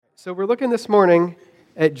So we're looking this morning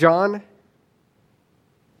at John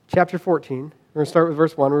chapter 14. We're going to start with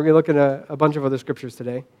verse 1. We're going to look at a bunch of other scriptures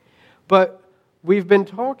today. But we've been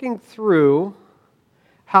talking through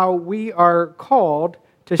how we are called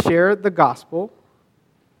to share the gospel,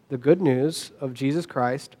 the good news of Jesus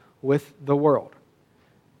Christ, with the world.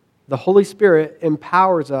 The Holy Spirit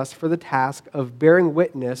empowers us for the task of bearing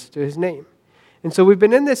witness to His name. And so we've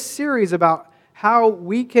been in this series about how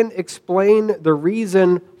we can explain the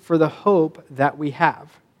reason for the hope that we have.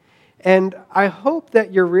 And I hope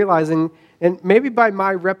that you're realizing, and maybe by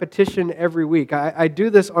my repetition every week, I do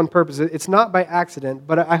this on purpose. It's not by accident,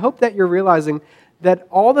 but I hope that you're realizing that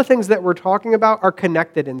all the things that we're talking about are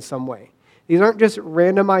connected in some way. These aren't just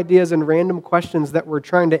random ideas and random questions that we're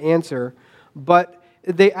trying to answer, but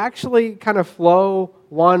they actually kind of flow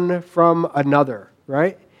one from another,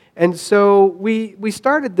 right? And so we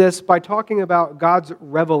started this by talking about God's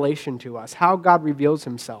revelation to us, how God reveals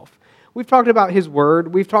Himself. We've talked about His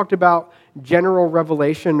Word. We've talked about general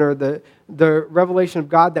revelation, or the revelation of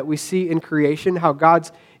God that we see in creation, how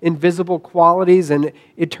God's invisible qualities and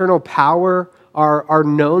eternal power are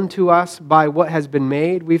known to us by what has been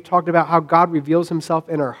made. We've talked about how God reveals Himself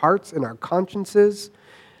in our hearts, in our consciences,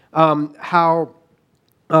 how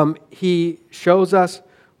He shows us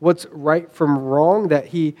what's right from wrong, that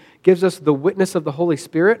He gives us the witness of the Holy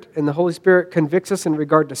Spirit, and the Holy Spirit convicts us in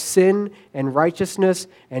regard to sin and righteousness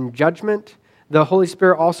and judgment. The Holy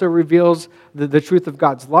Spirit also reveals the truth of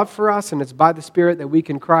God's love for us, and it's by the Spirit that we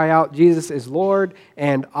can cry out, Jesus is Lord,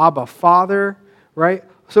 and Abba, Father, right?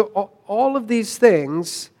 So all of these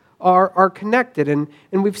things are connected, and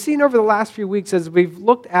we've seen over the last few weeks as we've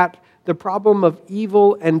looked at the problem of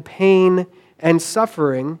evil and pain and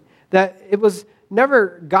suffering, that it was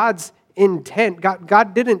never God's intent.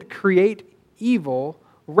 God didn't create evil.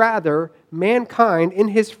 Rather, mankind in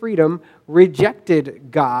his freedom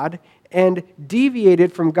rejected God and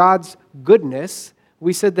deviated from God's goodness.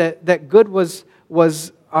 We said that good was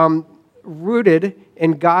rooted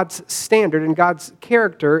in God's standard and God's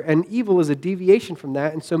character, and evil is a deviation from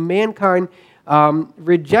that. And so mankind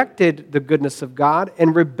rejected the goodness of God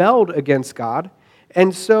and rebelled against God.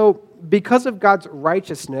 And so because of God's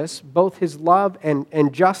righteousness, both His love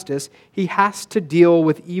and justice, He has to deal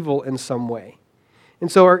with evil in some way.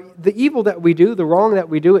 And so the evil that we do, the wrong that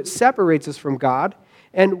we do, it separates us from God,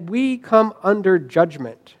 and we come under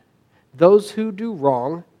judgment. Those who do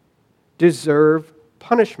wrong deserve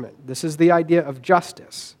punishment. This is the idea of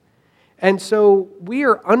justice. And so we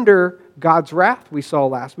are under God's wrath, we saw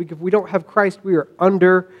last week. If we don't have Christ, we are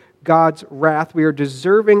under God's wrath. We are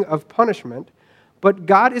deserving of punishment. But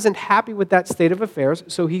God isn't happy with that state of affairs,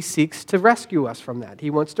 so He seeks to rescue us from that.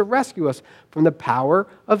 He wants to rescue us from the power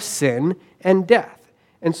of sin and death.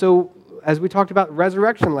 And so, as we talked about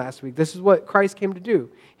resurrection last week, this is what Christ came to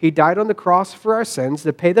do. He died on the cross for our sins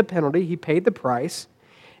to pay the penalty. He paid the price.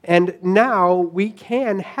 And now we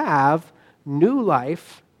can have new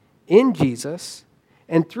life in Jesus.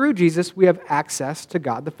 And through Jesus, we have access to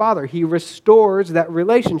God the Father. He restores that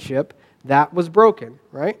relationship that was broken,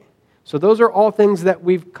 right? So those are all things that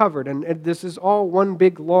we've covered, and this is all one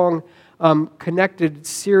big, long, connected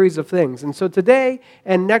series of things. And so today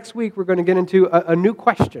and next week, we're going to get into a new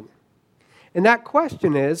question. And that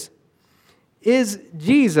question is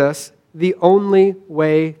Jesus the only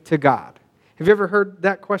way to God? Have you ever heard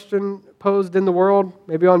that question posed in the world,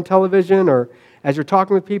 maybe on television or as you're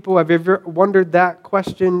talking with people? Have you ever wondered that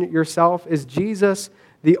question yourself? Is Jesus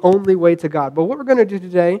the only way to God? But what we're going to do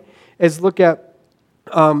today is look at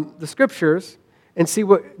the Scriptures and see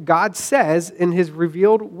what God says in His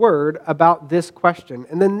revealed Word about this question.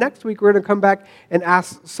 And then next week we're going to come back and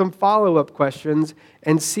ask some follow-up questions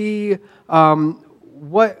and see how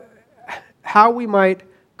we might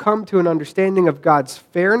come to an understanding of God's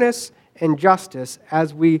fairness and justice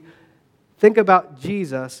as we think about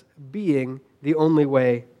Jesus being the only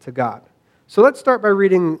way to God. So let's start by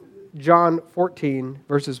reading John 14,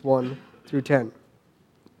 verses 1 through 10.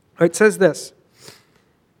 It says this: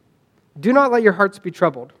 "Do not let your hearts be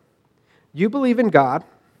troubled. You believe in God,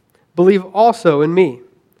 believe also in me.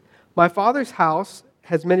 My Father's house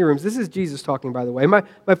has many rooms." This is Jesus talking, by the way. My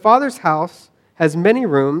Father's house has many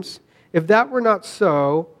rooms. If that were not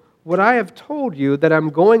so, would I have told you that I'm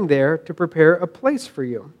going there to prepare a place for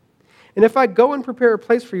you? And if I go and prepare a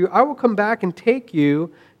place for you, I will come back and take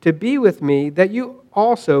you to be with me, that you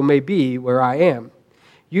also may be where I am.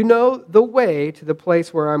 You know the way to the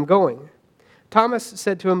place where I'm going." Thomas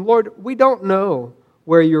said to Him, "Lord, we don't know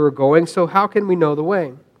where you are going, so how can we know the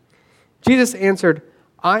way?" Jesus answered,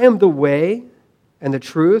 "I am the way and the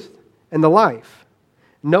truth and the life.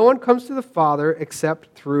 No one comes to the Father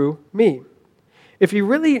except through me. If you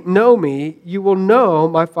really know me, you will know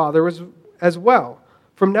my Father as well.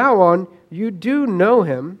 From now on, you do know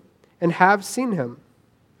him and have seen him."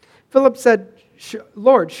 Philip said,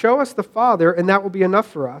 "Lord, show us the Father, and that will be enough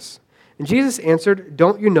for us." And Jesus answered,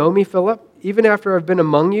 "Don't you know me, Philip, even after I've been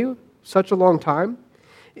among you such a long time?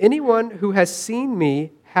 Anyone who has seen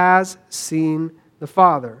me has seen the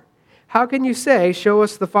Father. How can you say, 'Show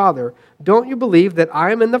us the Father'? Don't you believe that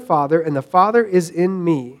I am in the Father, and the Father is in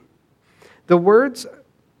me? The words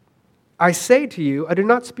I say to you, I do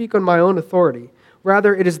not speak on my own authority.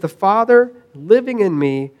 Rather, it is the Father living in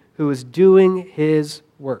me who is doing his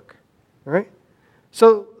work." All right?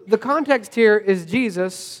 So the context here is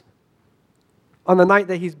Jesus on the night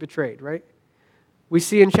that he's betrayed, right? We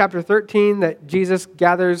see in chapter 13 that Jesus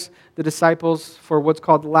gathers the disciples for what's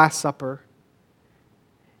called the Last Supper,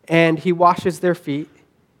 and he washes their feet.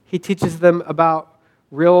 He teaches them about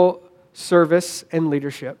real service and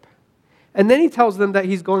leadership. And then he tells them that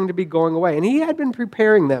he's going to be going away. And he had been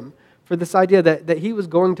preparing them for this idea that he was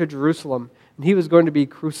going to Jerusalem and he was going to be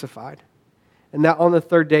crucified. And that on the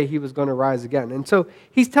third day he was going to rise again. And so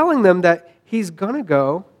he's telling them that he's going to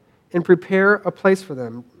go and prepare a place for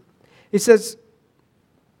them. He says,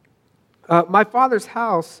 "My Father's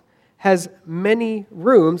house has many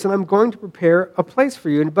rooms, and I'm going to prepare a place for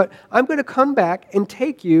you. But I'm going to come back and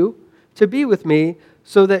take you to be with me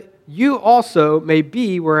so that you also may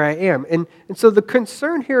be where I am." And so the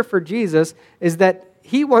concern here for Jesus is that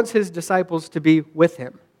he wants his disciples to be with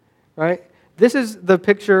him, right? This is the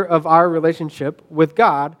picture of our relationship with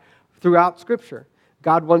God throughout Scripture.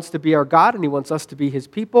 God wants to be our God, and he wants us to be his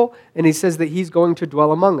people, and he says that he's going to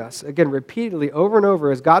dwell among us. Again, repeatedly, over and over,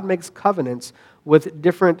 as God makes covenants with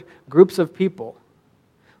different groups of people,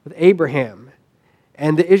 with Abraham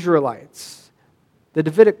and the Israelites, the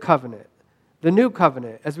Davidic covenant, the new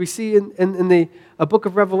covenant. As we see in the book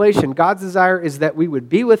of Revelation, God's desire is that we would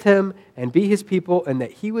be with him and be his people, and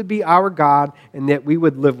that he would be our God, and that we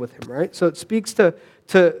would live with him, right? So it speaks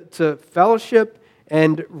to fellowship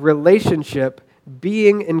and relationship,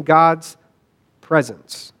 being in God's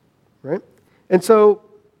presence, right? And so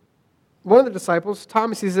one of the disciples,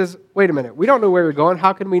 Thomas, he says, "Wait a minute, we don't know where we're going.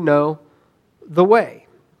 How can we know the way?"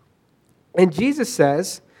 And Jesus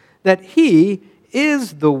says that he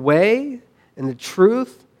is the way and the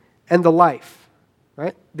truth and the life,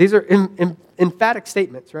 right? These are emphatic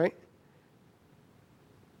statements, right?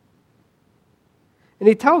 And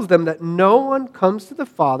he tells them that no one comes to the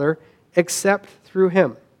Father except through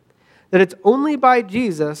him. That it's only by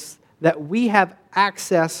Jesus that we have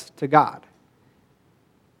access to God.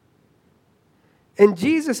 And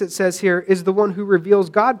Jesus, it says here, is the one who reveals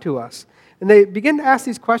God to us. And they begin to ask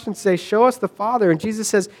these questions, say, "Show us the Father." And Jesus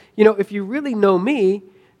says, if you really know me,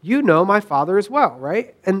 you know my Father as well,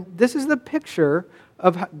 right? And this is the picture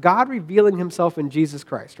of God revealing himself in Jesus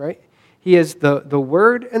Christ, right? He is the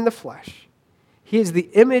Word and the flesh. He is the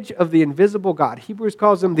image of the invisible God. Hebrews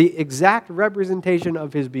calls him the exact representation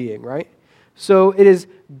of his being, right? So it is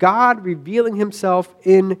God revealing himself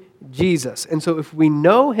in Jesus. And so if we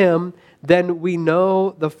know him, then we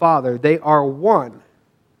know the Father. They are one.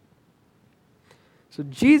 So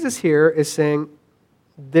Jesus here is saying,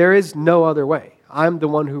 there is no other way. I'm the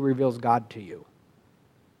one who reveals God to you.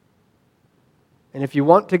 And if you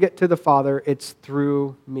want to get to the Father, it's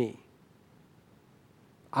through me.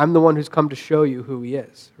 I'm the one who's come to show you who he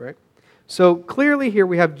is, right? So clearly here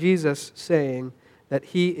we have Jesus saying that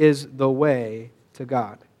he is the way to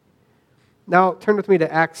God. Now turn with me to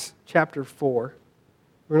Acts chapter 4.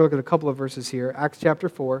 We're going to look at a couple of verses here. Acts chapter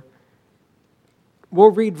 4.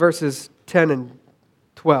 We'll read verses 10 and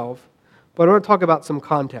 12, but I want to talk about some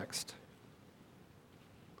context.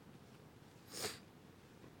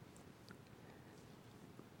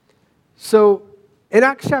 So in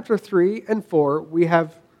Acts chapter 3 and 4, we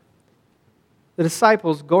have the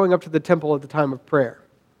disciples going up to the temple at the time of prayer.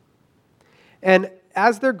 And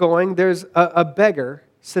as they're going, there's a beggar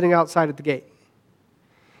sitting outside at the gate.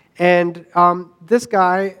 And this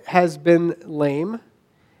guy has been lame,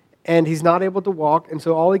 and he's not able to walk, and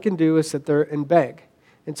so all he can do is sit there and beg.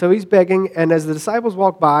 And so he's begging, and as the disciples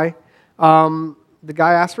walk by, the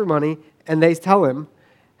guy asks for money, and they tell him,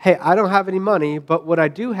 "Hey, I don't have any money, but what I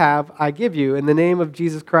do have, I give you. In the name of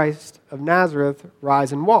Jesus Christ of Nazareth,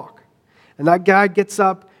 rise and walk." And that guy gets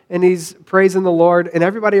up, and he's praising the Lord, and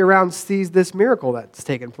everybody around sees this miracle that's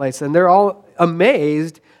taken place, and they're all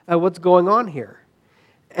amazed at what's going on here.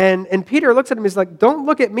 And Peter looks at him, he's like, "Don't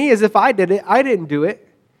look at me as if I did it. I didn't do it.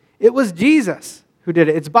 It was Jesus who did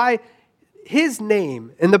it. It's by his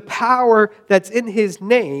name and the power that's in his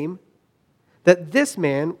name that this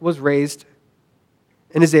man was raised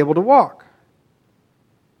and is able to walk."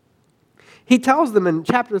 he tells them in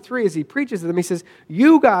chapter 3 as he preaches to them, he says,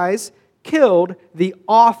 you guys killed the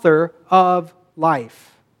author of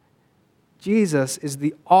life. Jesus is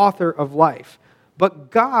the author of life.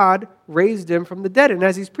 But God raised him from the dead. And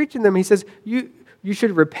as he's preaching them, he says, you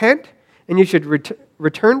should repent and you should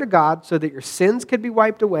return to God so that your sins could be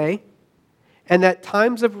wiped away and that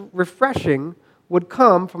times of refreshing would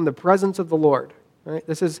come from the presence of the Lord. Right?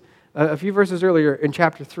 This is a few verses earlier in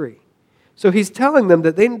chapter 3. So he's telling them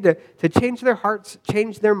that they need to change their hearts,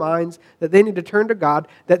 change their minds, that they need to turn to God,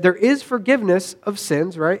 that there is forgiveness of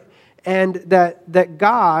sins, right? And that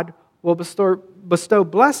God will bestow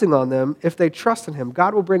blessing on them if they trust in him.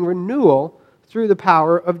 God will bring renewal through the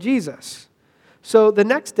power of Jesus. So the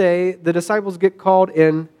next day, the disciples get called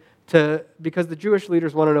in because the Jewish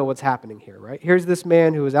leaders want to know what's happening here, right? Here's this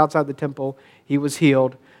man who was outside the temple. He was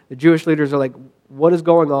healed. The Jewish leaders are like, what is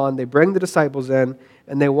going on? They bring the disciples in,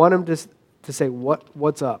 and they want him to say,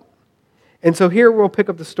 what's up? And so here we'll pick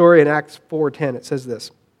up the story in Acts 4:10. It says this.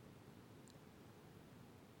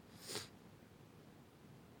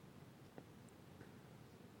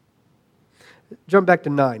 Jump back to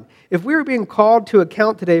 9. If we are being called to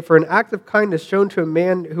account today for an act of kindness shown to a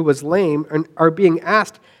man who was lame and are being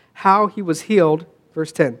asked how he was healed,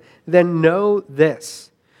 verse 10, then know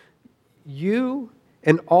this, you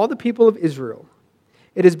and all the people of Israel,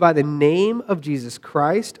 it is by the name of Jesus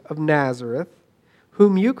Christ of Nazareth,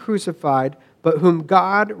 whom you crucified, but whom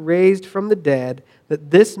God raised from the dead,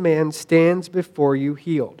 that this man stands before you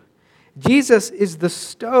healed. Jesus is the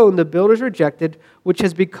stone the builders rejected, which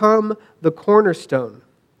has become the cornerstone.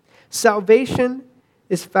 Salvation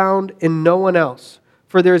is found in no one else,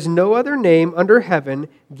 for there is no other name under heaven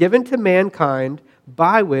given to mankind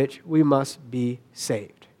by which we must be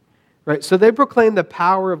saved. Right? So they proclaim the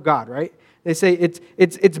power of God, right? They say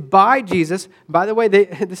it's by Jesus. By the way,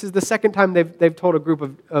 this is the second time they've told a group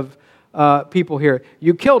of people here,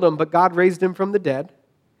 you killed him, but God raised him from the dead.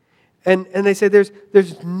 And they say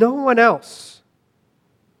there's no one else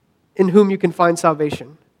in whom you can find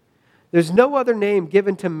salvation. There's no other name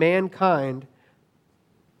given to mankind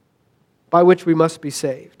by which we must be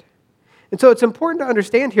saved. And so it's important to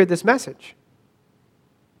understand here this message.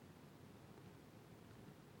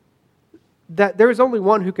 That there is only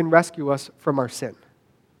one who can rescue us from our sin.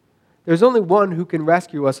 There's only one who can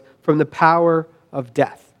rescue us from the power of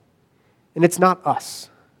death. And it's not us.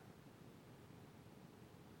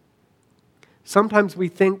 Sometimes we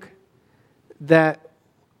think that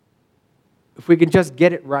if we can just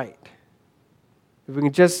get it right, if we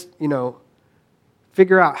can just,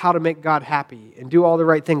 figure out how to make God happy and do all the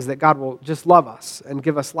right things, that God will just love us and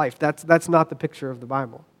give us life. That's not the picture of the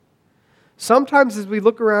Bible. Sometimes as we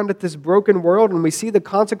look around at this broken world and we see the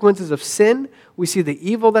consequences of sin, we see the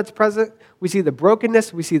evil that's present, we see the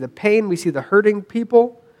brokenness, we see the pain, we see the hurting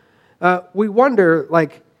people, we wonder,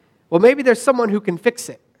 well, maybe there's someone who can fix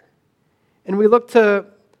it. And we look to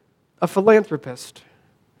a philanthropist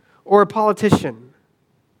or a politician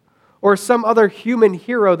or some other human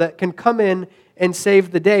hero that can come in and save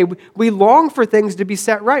the day. We long for things to be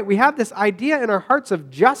set right. We have this idea in our hearts of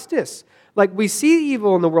justice. Like we see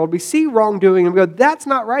evil in the world, we see wrongdoing, and we go, that's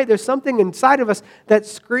not right. There's something inside of us that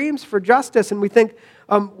screams for justice, and we think,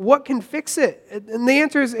 what can fix it? And the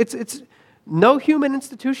answer is it's no human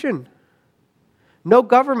institution, no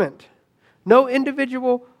government, no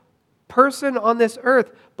individual person on this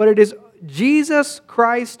earth, but it is Jesus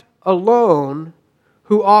Christ alone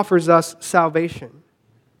who offers us salvation.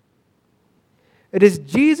 It is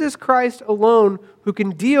Jesus Christ alone who can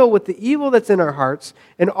deal with the evil that's in our hearts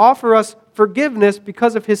and offer us forgiveness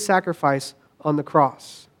because of his sacrifice on the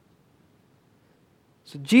cross.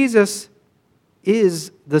 So Jesus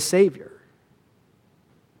is the Savior.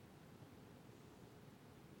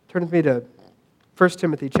 Turn with me to 1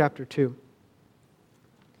 Timothy chapter 2.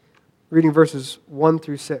 Reading verses 1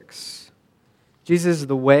 through 6. Jesus is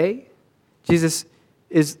the way. Jesus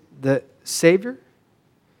is the Savior.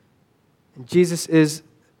 And Jesus is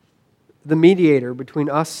the mediator between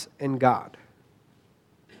us and God.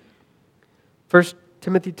 1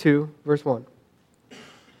 Timothy 2, verse 1.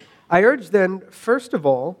 I urge then, first of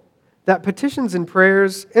all, that petitions and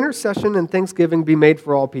prayers, intercession and thanksgiving be made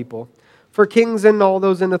for all people, for kings and all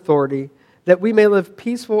those in authority, that we may live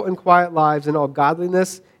peaceful and quiet lives in all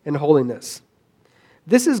godliness and holiness.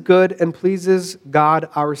 This is good and pleases God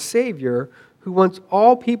our Savior, who wants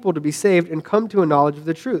all people to be saved and come to a knowledge of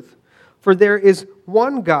the truth. For there is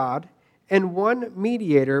one God and one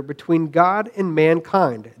mediator between God and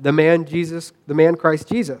mankind, the man Christ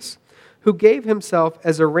Jesus, who gave himself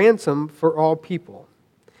as a ransom for all people.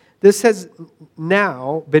 This has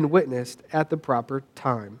now been witnessed at the proper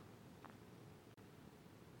time.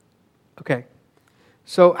 Okay.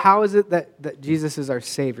 So how is it that Jesus is our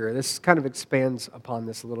Savior? This kind of expands upon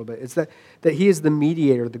this a little bit. It's that He is the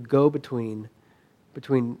mediator, the go-between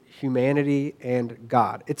between humanity and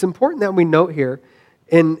God. It's important that we note here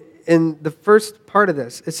in the first part of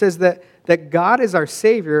this, it says that God is our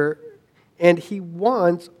Savior and He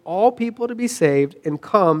wants all people to be saved and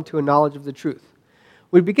come to a knowledge of the truth.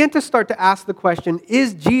 We begin to start to ask the question,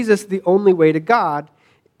 is Jesus the only way to God?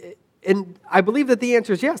 And I believe that the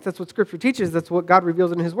answer is yes. That's what Scripture teaches. That's what God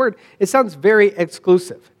reveals in His Word. It sounds very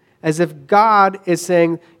exclusive, as if God is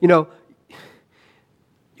saying, if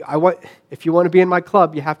you want to be in my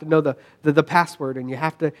club, you have to know the password, and you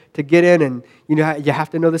have to get in, and you have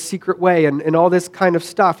to know the secret way, and all this kind of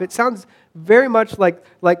stuff. It sounds very much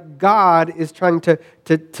like God is trying to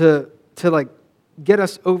like get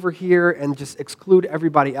us over here and just exclude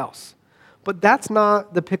everybody else. But that's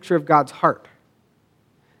not the picture of God's heart.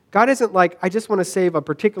 God isn't like, I just want to save a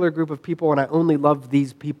particular group of people and I only love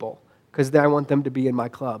these people because I want them to be in my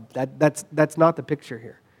club. That's not the picture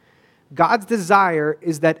here. God's desire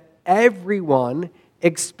is that everyone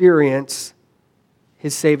experience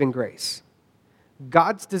His saving grace.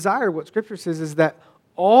 God's desire, what Scripture says, is that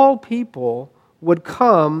all people would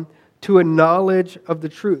come to a knowledge of the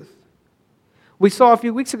truth. We saw a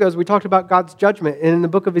few weeks ago as we talked about God's judgment, and in the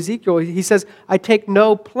book of Ezekiel, He says, I take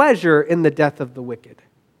no pleasure in the death of the wicked.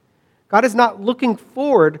 God is not looking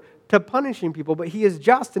forward to punishing people, but He is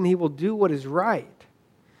just and He will do what is right.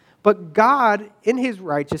 But God, in His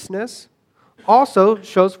righteousness, also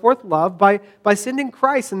shows forth love by sending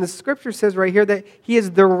Christ. And the Scripture says right here that He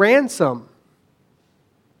is the ransom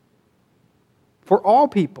for all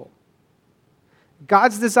people.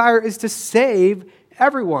 God's desire is to save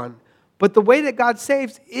everyone. But the way that God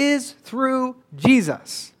saves is through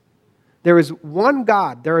Jesus. There is one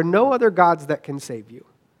God. There are no other gods that can save you.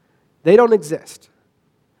 They don't exist.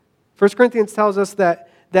 1 Corinthians tells us that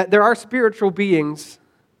there are spiritual beings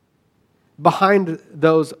behind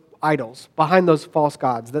those idols, behind those false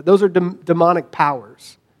gods, that those are demonic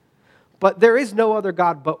powers. But there is no other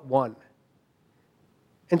God but one.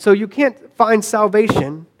 And so you can't find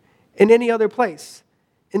salvation in any other place,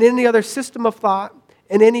 in any other system of thought,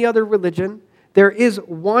 in any other religion. There is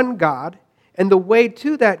one God, and the way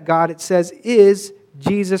to that God, it says, is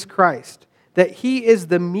Jesus Christ. That He is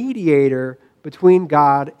the mediator between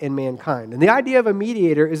God and mankind. And the idea of a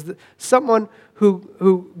mediator is someone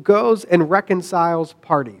who goes and reconciles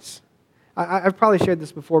parties. I've probably shared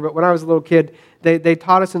this before, but when I was a little kid, they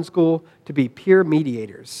taught us in school to be peer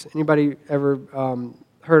mediators. Anybody ever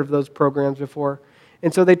heard of those programs before?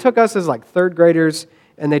 And so they took us as like third graders,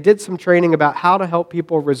 and they did some training about how to help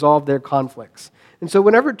people resolve their conflicts. And so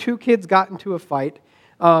whenever two kids got into a fight,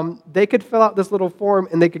 they could fill out this little form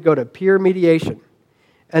and they could go to peer mediation.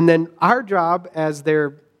 And then our job as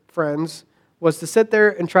their friends was to sit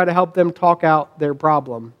there and try to help them talk out their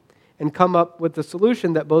problem and come up with the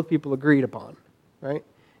solution that both people agreed upon, right?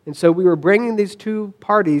 And so we were bringing these two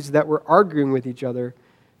parties that were arguing with each other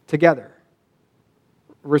together,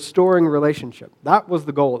 restoring relationship. That was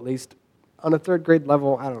the goal, at least on a third grade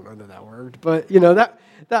level. I don't know that worked, but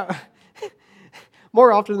that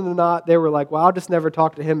more often than not, they were like, well, I'll just never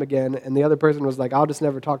talk to him again. And the other person was like, I'll just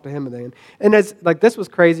never talk to him again. And this was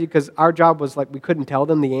crazy because our job was like, we couldn't tell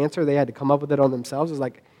them the answer. They had to come up with it on themselves. It was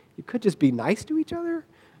like, you could just be nice to each other.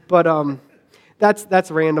 But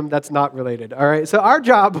that's random. That's not related. All right. So our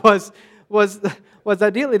job was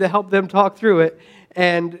ideally to help them talk through it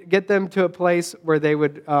and get them to a place where they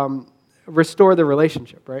would restore the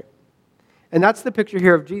relationship, right? And that's the picture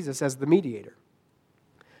here of Jesus as the mediator.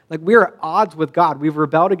 Like, we're at odds with God. We've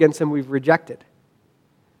rebelled against Him. We've rejected.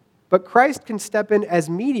 But Christ can step in as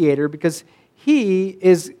mediator because He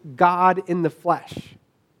is God in the flesh.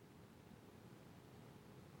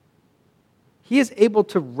 He is able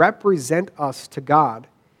to represent us to God.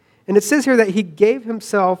 And it says here that He gave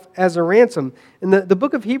Himself as a ransom. And the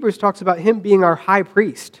book of Hebrews talks about Him being our high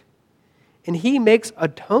priest. And He makes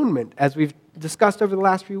atonement, as we've discussed over the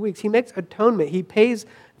last few weeks. He makes atonement. He pays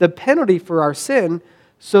the penalty for our sin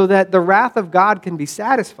so that the wrath of God can be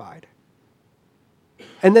satisfied.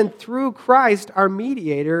 And then through Christ, our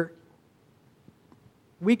mediator,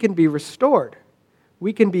 we can be restored.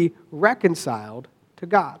 We can be reconciled to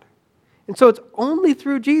God. And so it's only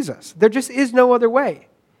through Jesus. There just is no other way.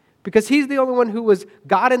 Because He's the only one who was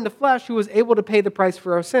God in the flesh who was able to pay the price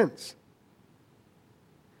for our sins.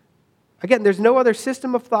 Again, there's no other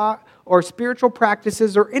system of thought or spiritual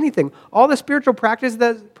practices or anything. All the spiritual practices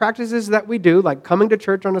that we do, like coming to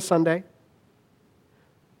church on a Sunday,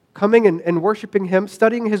 coming and worshiping Him,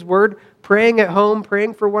 studying His Word, praying at home,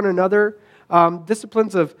 praying for one another,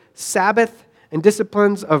 disciplines of Sabbath and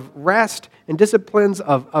disciplines of rest and disciplines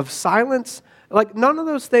of silence. Like, none of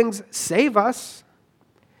those things save us.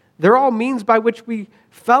 They're all means by which we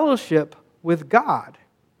fellowship with God.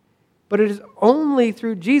 But it is only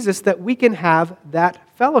through Jesus that we can have that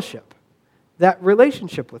fellowship, that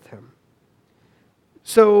relationship with Him.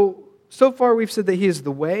 So far we've said that He is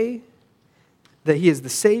the way, that He is the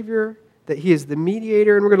Savior, that He is the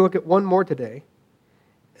mediator, and we're going to look at one more today,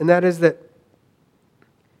 and that is that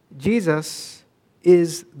Jesus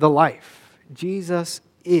is the life. Jesus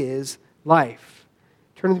is life.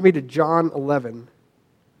 Turn with me to John 11,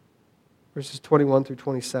 verses 21 through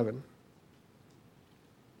 27.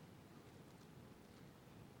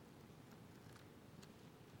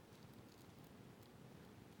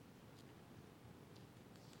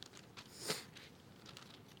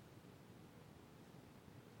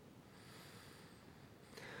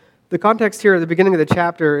 The context here at the beginning of the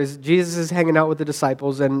chapter is Jesus is hanging out with the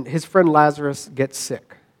disciples, and his friend Lazarus gets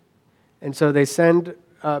sick. And so they send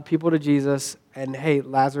people to Jesus, and hey,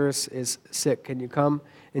 Lazarus is sick. Can you come?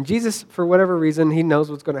 And Jesus, for whatever reason, he knows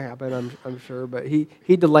what's going to happen, I'm sure, but he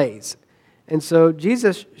delays. And so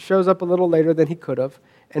Jesus shows up a little later than he could have,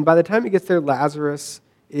 and by the time he gets there, Lazarus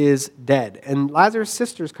is dead. And Lazarus'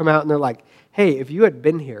 sisters come out, and they're like, hey, if you had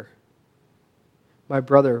been here, my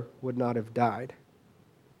brother would not have died.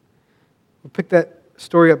 We'll pick that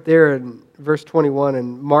story up there in verse 21,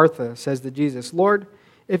 and Martha says to Jesus, Lord,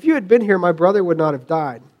 if you had been here, my brother would not have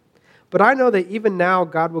died. But I know that even now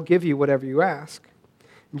God will give you whatever you ask.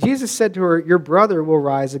 And Jesus said to her, your brother will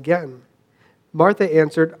rise again. Martha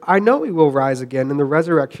answered, I know he will rise again in the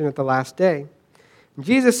resurrection at the last day. And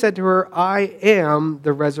Jesus said to her, I am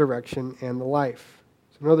the resurrection and the life.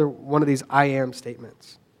 So another one of these I am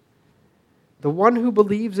statements. The one who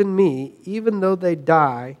believes in me, even though they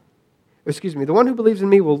die, the one who believes in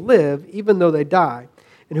me will live even though they die.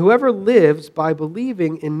 And whoever lives by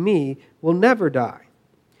believing in me will never die.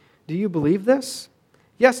 Do you believe this?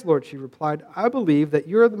 Yes, Lord, she replied. I believe that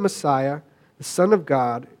you are the Messiah, the Son of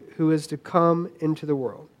God, who is to come into the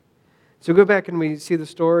world. So go back and we see the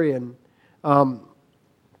story, and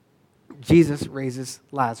Jesus raises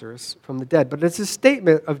Lazarus from the dead. But it's a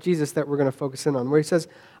statement of Jesus that we're going to focus in on, where he says,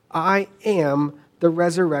 I am the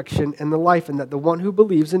resurrection and the life, and that the one who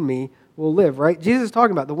believes in me will live, right? Jesus is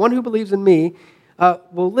talking about the one who believes in me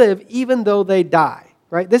will live even though they die,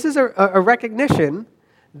 right? This is a recognition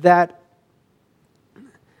that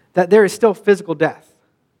there is still physical death.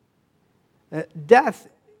 Death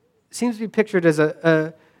seems to be pictured as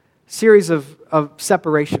a series of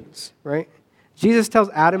separations, right? Jesus tells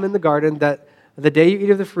Adam in the garden that the day you eat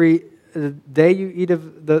of the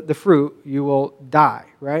fruit, you will die,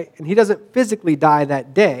 right? And he doesn't physically die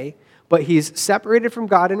that day, but he's separated from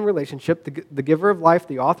God in relationship, the giver of life,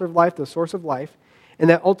 the author of life, the source of life, and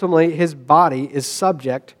that ultimately his body is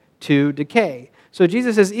subject to decay. So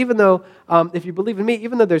Jesus says, even though, if you believe in me,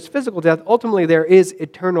 even though there's physical death, ultimately there is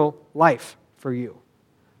eternal life for you.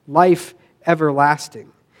 Life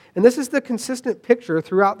everlasting. And this is the consistent picture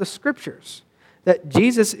throughout the Scriptures, that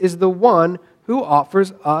Jesus is the one who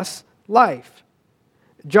offers us life.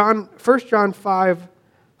 1 John 5,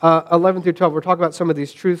 11 through 12, we're talking about some of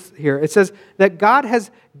these truths here. It says that God has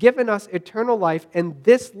given us eternal life, and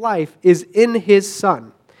this life is in His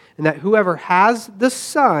Son. And that whoever has the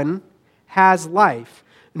Son has life.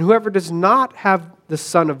 And whoever does not have the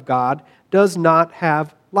Son of God does not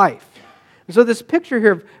have life. And so this picture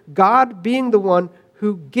here of God being the one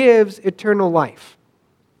who gives eternal life.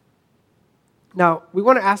 Now, we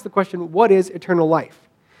want to ask the question, what is eternal life?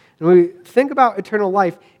 And when we think about eternal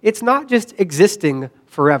life, it's not just existing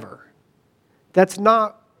forever. That's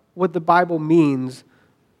not what the Bible means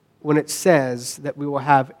when it says that we will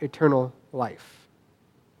have eternal life.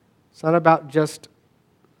 It's not about just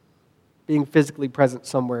being physically present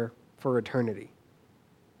somewhere for eternity.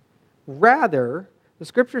 Rather, the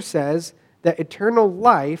Scripture says that eternal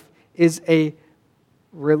life is a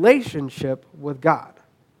relationship with God.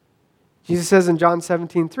 Jesus says in John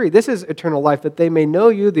 17:3, this is eternal life, that they may know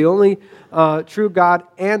you, the only true God,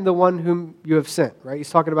 and the one whom you have sent, right?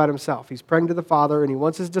 He's talking about himself. He's praying to the Father, and he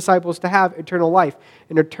wants his disciples to have eternal life.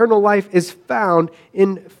 And eternal life is found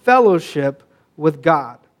in fellowship with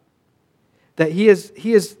God. That he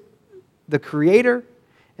is the creator,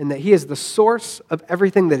 and that he is the source of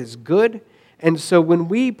everything that is good. And so when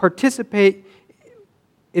we participate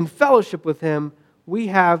in fellowship with him, we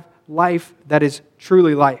have life that is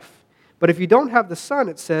truly life. But if you don't have the Son,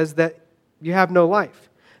 it says that you have no life.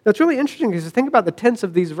 Now, it's really interesting because think about the tense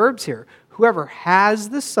of these verbs here. Whoever has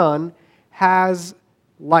the Son has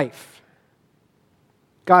life.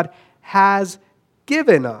 God has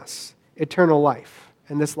given us eternal life,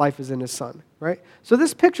 and this life is in His Son. right? So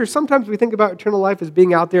this picture, sometimes we think about eternal life as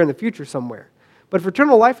being out there in the future somewhere. But if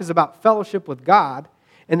eternal life is about fellowship with God,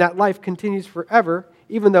 and that life continues forever,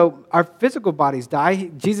 even though our physical bodies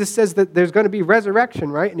die, Jesus says that there's going to be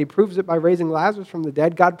resurrection, right? And he proves it by raising Lazarus from the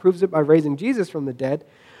dead. God proves it by raising Jesus from the dead.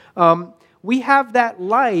 We have that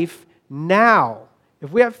life now.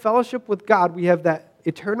 If we have fellowship with God, we have that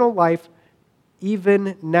eternal life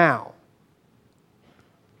even now.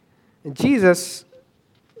 And Jesus,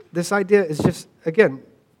 this idea is just, again,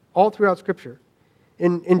 all throughout Scripture.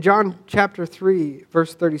 In John chapter 3,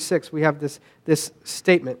 verse 36, we have this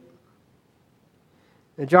statement.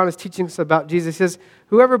 And John is teaching us about Jesus. He says,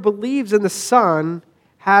 whoever believes in the Son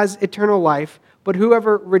has eternal life, but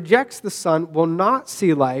whoever rejects the Son will not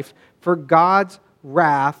see life, for God's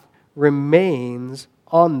wrath remains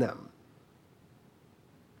on them.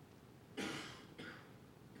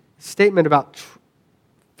 Statement about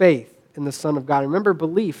faith in the Son of God. Remember,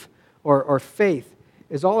 belief or faith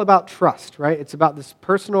is all about trust, right? It's about this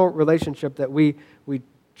personal relationship that we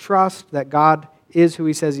trust that God is who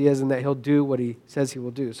he says he is and that he'll do what he says he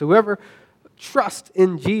will do. So whoever trusts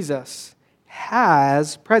in Jesus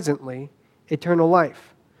has presently eternal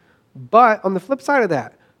life. But on the flip side of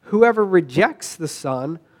that, whoever rejects the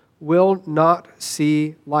Son will not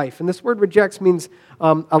see life. And this word rejects means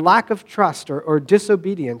a lack of trust or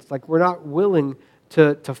disobedience, like we're not willing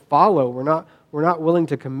to follow. We're not willing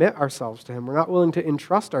to commit ourselves to him. We're not willing to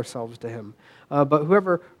entrust ourselves to him. But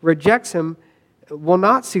whoever rejects him will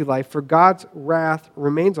not see life, for God's wrath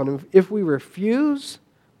remains on him. If we refuse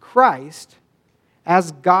Christ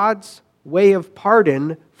as God's way of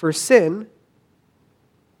pardon for sin,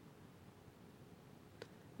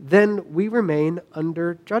 then we remain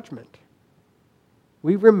under judgment.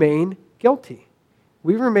 We remain guilty.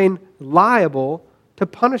 We remain liable to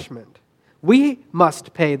punishment. We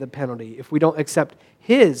must pay the penalty if we don't accept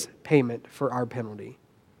his payment for our penalty.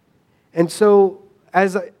 And so,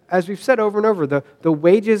 as we've said over and over, the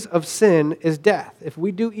wages of sin is death. If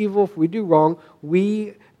we do evil, if we do wrong,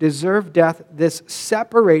 we deserve death, this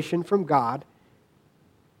separation from God.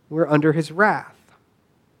 We're under his wrath.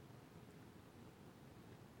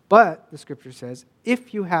 But, the Scripture says,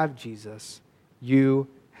 if you have Jesus, you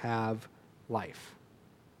have life.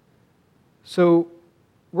 So,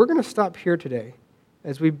 we're going to stop here today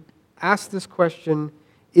as we ask this question,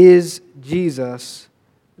 is Jesus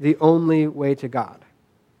the only way to God?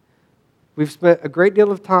 We've spent a great deal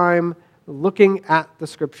of time looking at the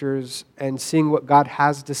Scriptures and seeing what God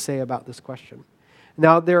has to say about this question.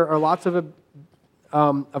 Now, there are lots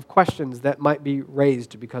of questions that might be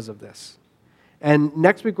raised because of this. And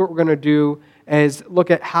next week what we're going to do is look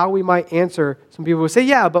at how we might answer. Some people will say,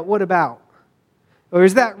 yeah, but what about? Or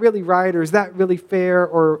is that really right? Or is that really fair?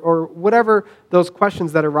 Or whatever those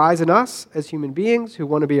questions that arise in us as human beings who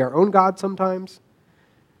want to be our own God sometimes.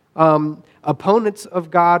 Opponents of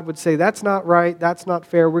God would say, that's not right, that's not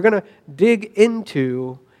fair. We're going to dig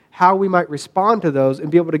into how we might respond to those and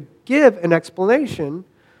be able to give an explanation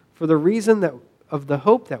for the reason of the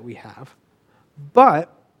hope that we have.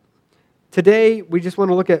 But today, we just want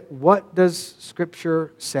to look at what does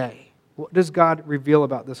Scripture say? What does God reveal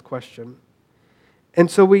about this question? And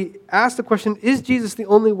so we ask the question, is Jesus the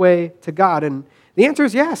only way to God? And the answer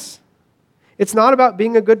is yes. It's not about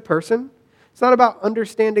being a good person. It's not about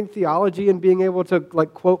understanding theology and being able to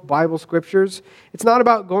quote Bible scriptures. It's not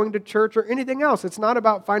about going to church or anything else. It's not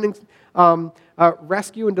about finding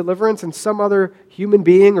rescue and deliverance in some other human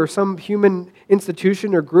being or some human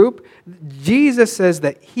institution or group. Jesus says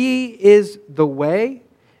that he is the way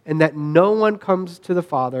and that no one comes to the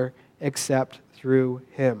Father except through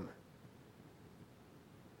him.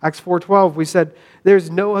 Acts 4:12, we said, there's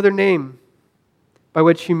no other name by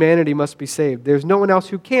which humanity must be saved. There's no one else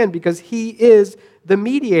who can because he is the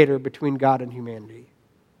mediator between God and humanity.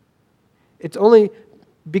 It's only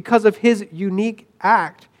because of his unique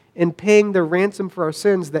act in paying the ransom for our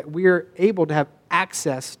sins that we're able to have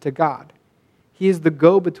access to God. He is the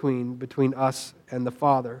go-between between us and the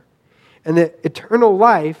Father. And the eternal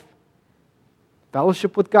life,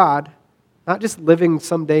 fellowship with God, not just living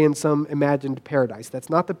someday in some imagined paradise. That's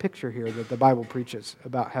not the picture here that the Bible preaches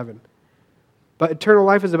about heaven. But eternal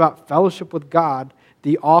life is about fellowship with God,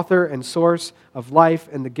 the author and source of life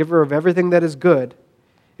and the giver of everything that is good.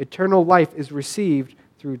 Eternal life is received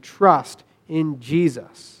through trust in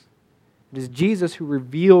Jesus. It is Jesus who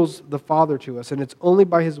reveals the Father to us, and it's only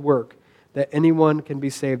by his work that anyone can be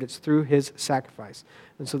saved. It's through his sacrifice.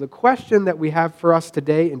 And so the question that we have for us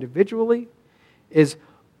today individually is,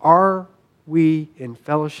 are we in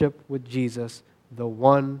fellowship with Jesus, the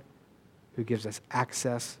one who gives us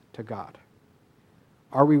access to God?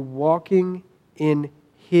 Are we walking in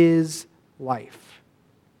his life.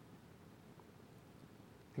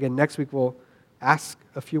 Again, next week we'll ask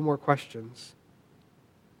a few more questions.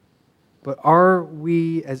 But are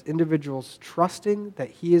we as individuals trusting that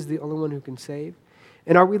He is the only one who can save?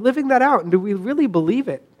 And are we living that out? And do we really believe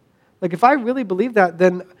it? Like if I really believe that,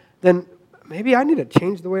 then maybe I need to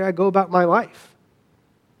change the way I go about my life.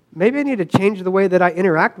 Maybe I need to change the way that I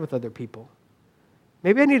interact with other people.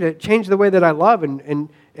 Maybe I need to change the way that I love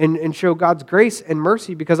and show God's grace and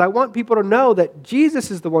mercy, because I want people to know that Jesus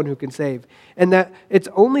is the one who can save, and that it's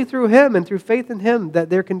only through Him and through faith in Him that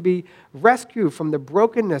there can be rescue from the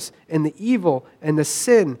brokenness and the evil and the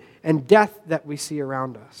sin and death that we see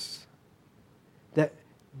around us. That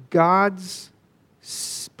God's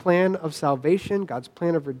plan of salvation, God's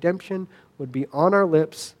plan of redemption would be on our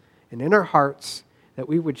lips and in our hearts, that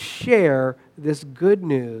we would share this good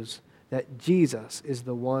news that Jesus is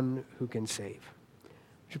the one who can save.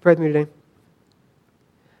 Would you pray with me today?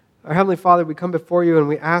 Our Heavenly Father, we come before you and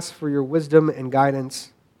we ask for your wisdom and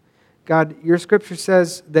guidance. God, your scripture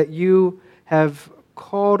says that you have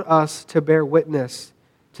called us to bear witness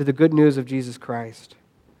to the good news of Jesus Christ.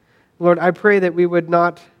 Lord, I pray that we would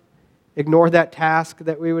not ignore that task,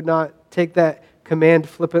 that we would not take that command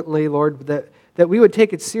flippantly, Lord, that we would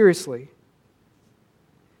take it seriously.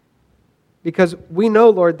 Because we know,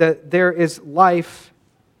 Lord, that there is life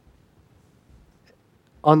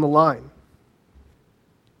on the line.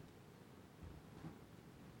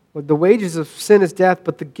 Lord, the wages of sin is death,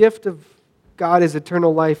 but the gift of God is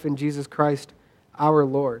eternal life in Jesus Christ, our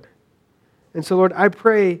Lord. And so, Lord, I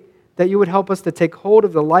pray that you would help us to take hold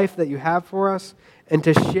of the life that you have for us and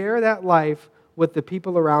to share that life with the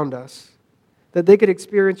people around us, that they could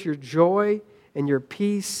experience your joy and your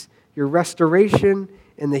peace, your restoration,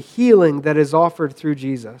 and the healing that is offered through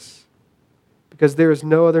Jesus, because there is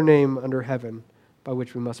no other name under heaven by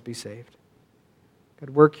which we must be saved.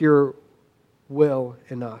 God, work your will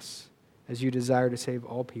in us as you desire to save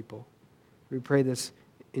all people. We pray this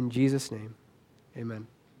in Jesus' name. Amen.